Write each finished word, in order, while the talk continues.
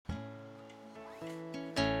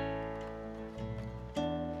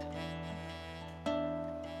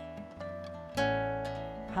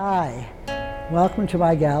Hi, welcome to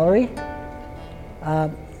my gallery.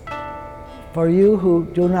 For you who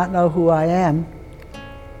do not know who I am,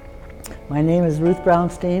 my name is Ruth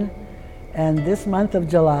Brownstein, and this month of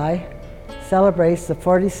July celebrates the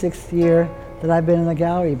 46th year that I've been in the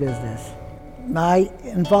gallery business. My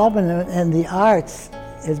involvement in the arts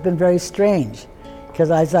has been very strange, because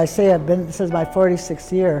as I say, this is my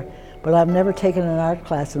 46th year, but I've never taken an art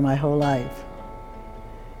class in my whole life.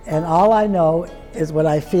 And all I know is what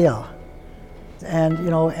I feel, and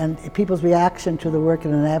and people's reaction to the work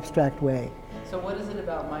in an abstract way. So what is it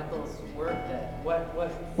about Michael's work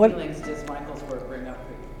what feelings does Michael's work bring up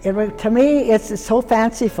for you? To me, it's so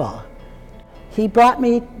fanciful. He brought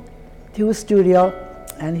me to a studio,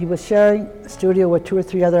 and he was sharing a studio with 2 or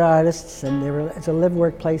 3 other artists, and it's a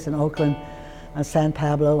live-work place in Oakland on San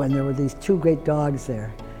Pablo, and there were these 2 great dogs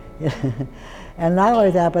there. And not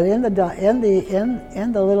only that, but in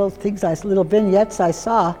the little things, little vignettes I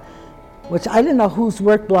saw, which I didn't know whose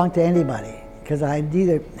work belonged to anybody, because I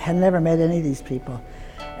had never met any of these people.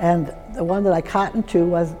 And the one that I cottoned to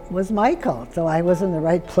was Michael, so I was in the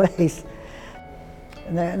right place.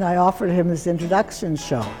 And I offered him this introduction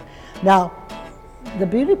show. Now, the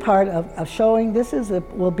beauty part of showing,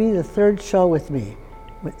 will be the 3rd show with me.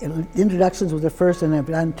 Introductions was the first, and I've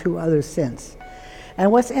done 2 others since. And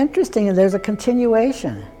what's interesting is there's a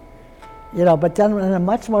continuation, but done in a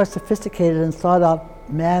much more sophisticated and thought out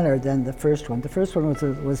manner than the first one. The first one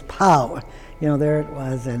was pow, there it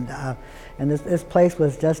was, and this place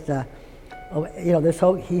was just,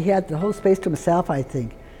 he had the whole space to himself, I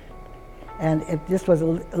think. And it just was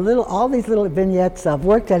all these little vignettes of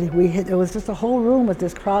work that it was just a whole room was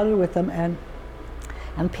just crowded with them, and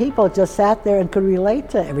people just sat there and could relate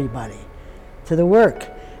to everybody, to the work.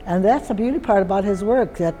 And that's the beauty part about his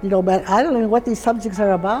work, that, but I don't know what these subjects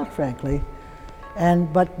are about, frankly.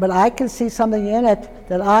 But I can see something in it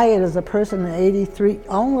that I, as a person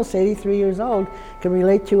almost 83 years old, can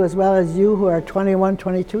relate to as well as you who are 21,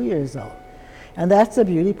 22 years old. And that's the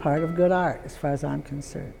beauty part of good art, as far as I'm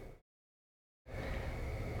concerned.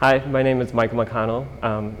 Hi, my name is Michael McConnell.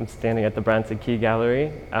 I'm standing at the Branson Key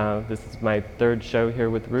Gallery. This is my 3rd show here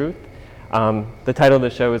with Ruth. The title of the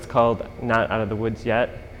show is called Not Out of the Woods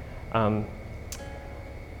Yet,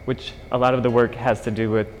 which a lot of the work has to do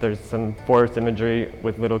with, there's some forest imagery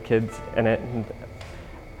with little kids in it. And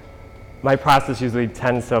my process usually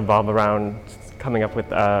tends to evolve around coming up with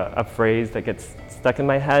a phrase that gets stuck in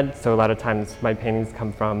my head. So a lot of times my paintings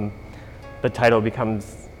come from, the title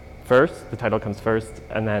comes first,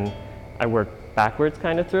 and then I work backwards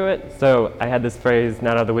kind of through it. So I had this phrase,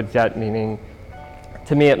 not out of the woods yet, meaning,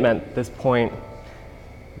 to me it meant this point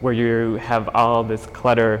where you have all this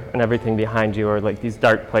clutter and everything behind you, or like these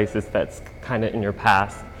dark places that's kind of in your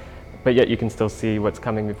past, but yet you can still see what's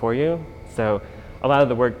coming before you. So a lot of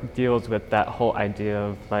the work deals with that whole idea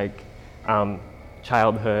of like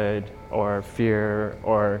childhood or fear,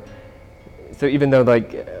 or so even though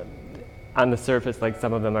like on the surface, like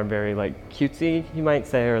some of them are very like cutesy, you might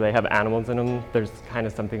say, or they have animals in them, there's kind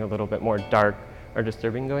of something a little bit more dark or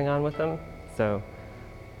disturbing going on with them. So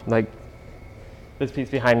like this piece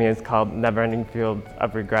behind me is called Never Ending Fields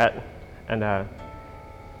of Regret, and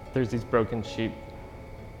there's these broken sheep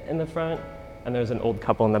in the front, and there's an old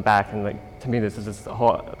couple in the back, and like to me this is this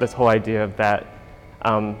whole idea of that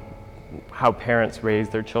how parents raise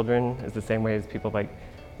their children is the same way as people like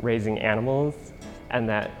raising animals, and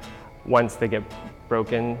that once they get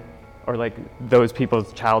broken, or like those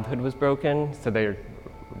people's childhood was broken, so they're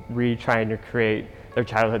trying to create their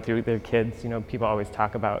childhood through their kids. People always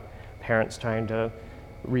talk about parents trying to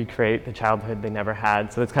recreate the childhood they never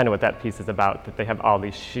had. So that's kind of what that piece is about, that they have all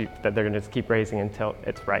these sheep that they're going to just keep raising until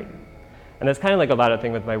it's right. And that's kind of like a lot of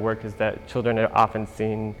thing with my work, is that children are often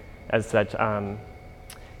seen as such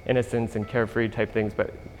innocence and carefree type things,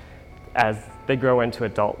 but as they grow into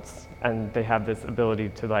adults and they have this ability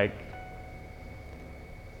to like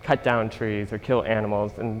cut down trees or kill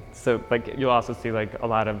animals. And so like you'll also see like a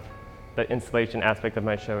lot of the installation aspect of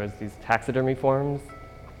my show is these taxidermy forms.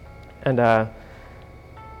 And are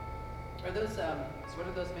those, so what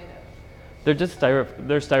are those made of? They're just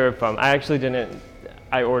styrofoam. I actually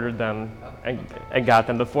I ordered them and got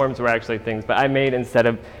them. The forms were actually things, but I made, instead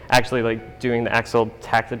of actually like doing the actual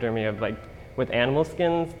taxidermy of like with animal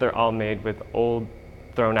skins, they're all made with old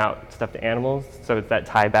thrown out stuffed animals. So it's that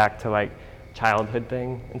tie back to like childhood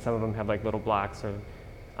thing. And some of them have like little blocks or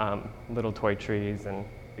little toy trees. And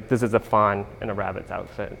this is a fawn in a rabbit's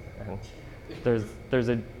outfit. And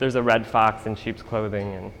there's a red fox in sheep's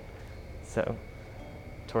clothing, and so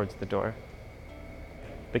towards the door.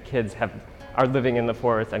 The kids are living in the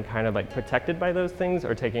forest and kind of like protected by those things,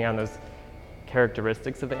 or taking on those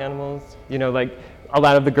characteristics of the animals. You know, like a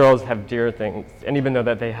lot of the girls have deer things, and even though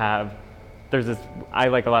that they have, there's this, I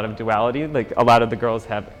like a lot of duality, like a lot of the girls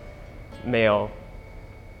have male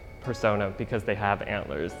persona because they have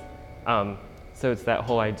antlers. So it's that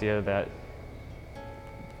whole idea that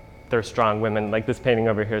they're strong women. Like this painting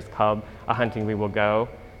over here is called A Hunting We Will Go.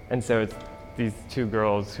 And so it's these two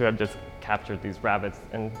girls who have just captured these rabbits.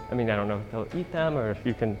 And I mean, I don't know if they'll eat them or if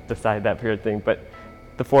you can decide that period thing, but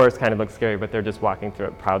the forest kind of looks scary, but they're just walking through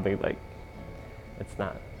it proudly like it's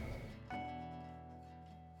not.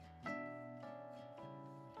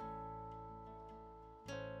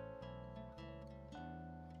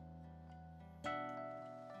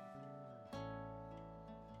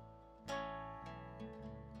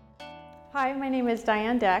 Hi, my name is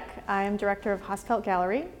Diane Deck. I am director of Hausfeld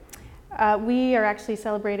Gallery. We are actually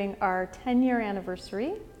celebrating our 10-year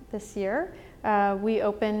anniversary this year. We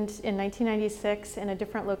opened in 1996 in a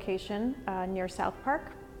different location near South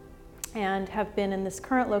Park and have been in this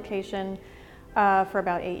current location for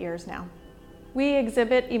about 8 years now. We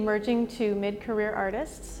exhibit emerging to mid-career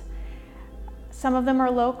artists. Some of them are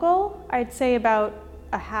local. I'd say about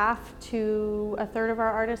a half to a third of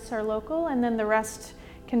our artists are local, and then the rest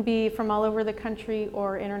can be from all over the country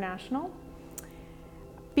or international.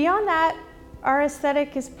 Beyond that, our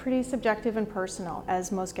aesthetic is pretty subjective and personal,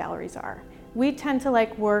 as most galleries are. We tend to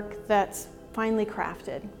like work that's finely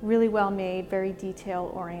crafted, really well made, very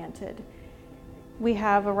detail-oriented. We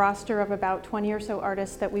have a roster of about 20 or so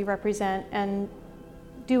artists that we represent and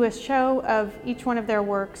do a show of each one of their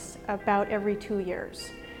works about every 2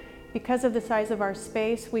 years. Because of the size of our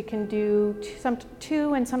space, we can do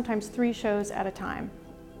two and sometimes 3 shows at a time.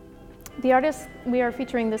 The artists we are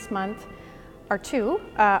featuring this month are 2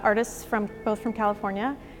 artists both from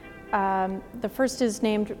California. The first is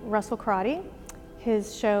named Russell Crotty.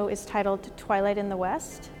 His show is titled Twilight in the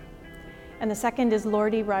West. And the second is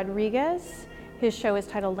Lordy Rodriguez. His show is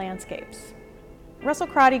titled Landscapes. Russell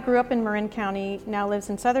Crotty grew up in Marin County, now lives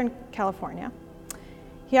in Southern California.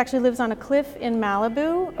 He actually lives on a cliff in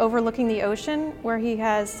Malibu overlooking the ocean, where he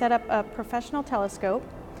has set up a professional telescope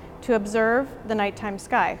to observe the nighttime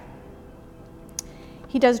sky.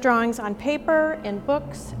 He does drawings on paper, in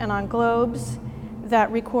books, and on globes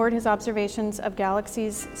that record his observations of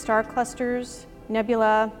galaxies, star clusters,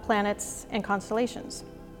 nebula, planets, and constellations.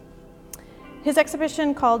 His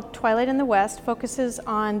exhibition, called Twilight in the West, focuses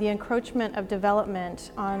on the encroachment of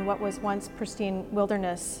development on what was once pristine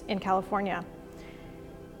wilderness in California.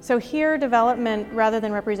 So here, development, rather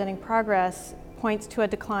than representing progress, points to a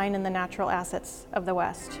decline in the natural assets of the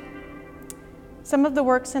West. Some of the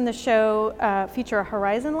works in the show feature a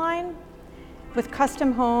horizon line with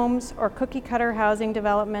custom homes or cookie cutter housing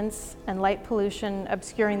developments and light pollution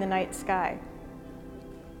obscuring the night sky.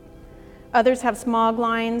 Others have smog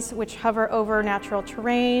lines which hover over natural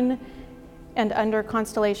terrain and under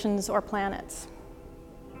constellations or planets.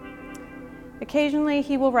 Occasionally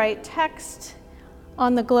he will write text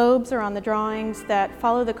on the globes or on the drawings that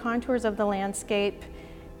follow the contours of the landscape.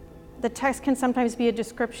 The text can sometimes be a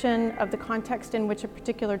description of the context in which a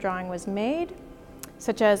particular drawing was made,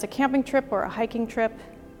 such as a camping trip or a hiking trip,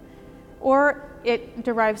 or it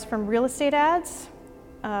derives from real estate ads,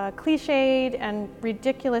 cliched and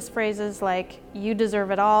ridiculous phrases like "you deserve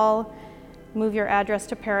it all," "move your address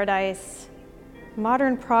to paradise,"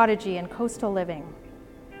 "modern prodigy," and "coastal living."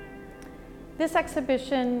 This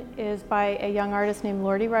exhibition is by a young artist named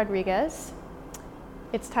Lordy Rodriguez.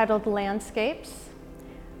 It's titled Landscapes.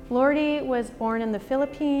 Lordy was born in the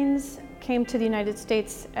Philippines, came to the United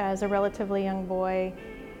States as a relatively young boy,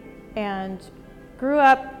 and grew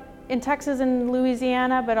up in Texas and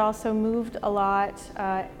Louisiana, but also moved a lot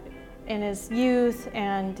in his youth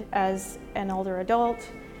and as an older adult.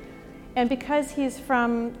 And because he's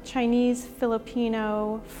from Chinese,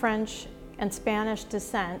 Filipino, French, and Spanish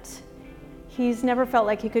descent, he's never felt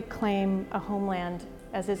like he could claim a homeland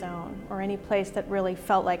as his own, or any place that really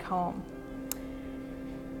felt like home.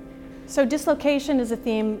 So dislocation is a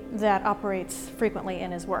theme that operates frequently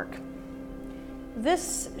in his work.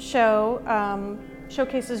 This show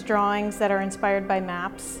showcases drawings that are inspired by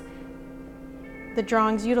maps. The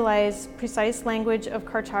drawings utilize precise language of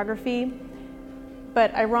cartography,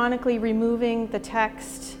 but ironically removing the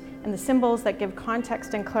text and the symbols that give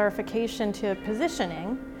context and clarification to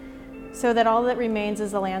positioning, so that all that remains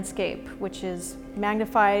is the landscape, which is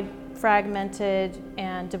magnified, fragmented,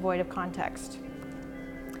 and devoid of context.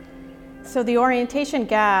 So the orientation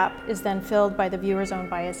gap is then filled by the viewer's own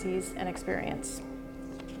biases and experience.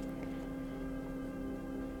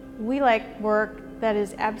 We like work that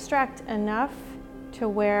is abstract enough to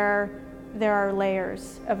where there are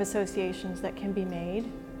layers of associations that can be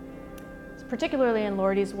made. It's particularly in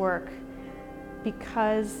Lordy's work,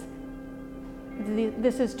 because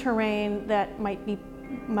this is terrain that might be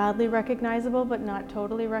mildly recognizable but not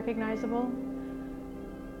totally recognizable.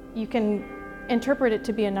 You can interpret it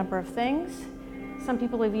to be a number of things. Some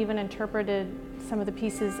people have even interpreted some of the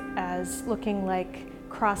pieces as looking like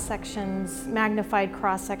cross-sections, magnified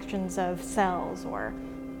cross-sections of cells or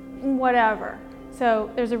whatever.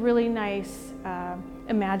 So there's a really nice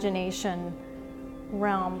imagination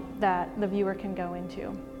realm that the viewer can go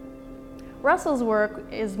into. Russell's work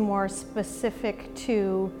is more specific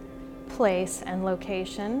to place and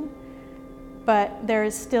location, but there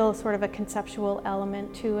is still sort of a conceptual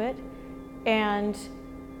element to it. And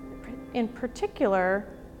in particular,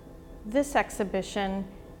 this exhibition,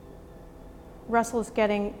 Russell's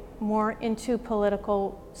getting more into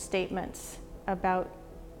political statements about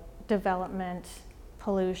development,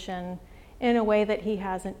 pollution, in a way that he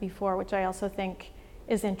hasn't before, which I also think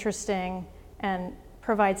is interesting and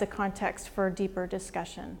provides a context for deeper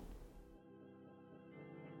discussion.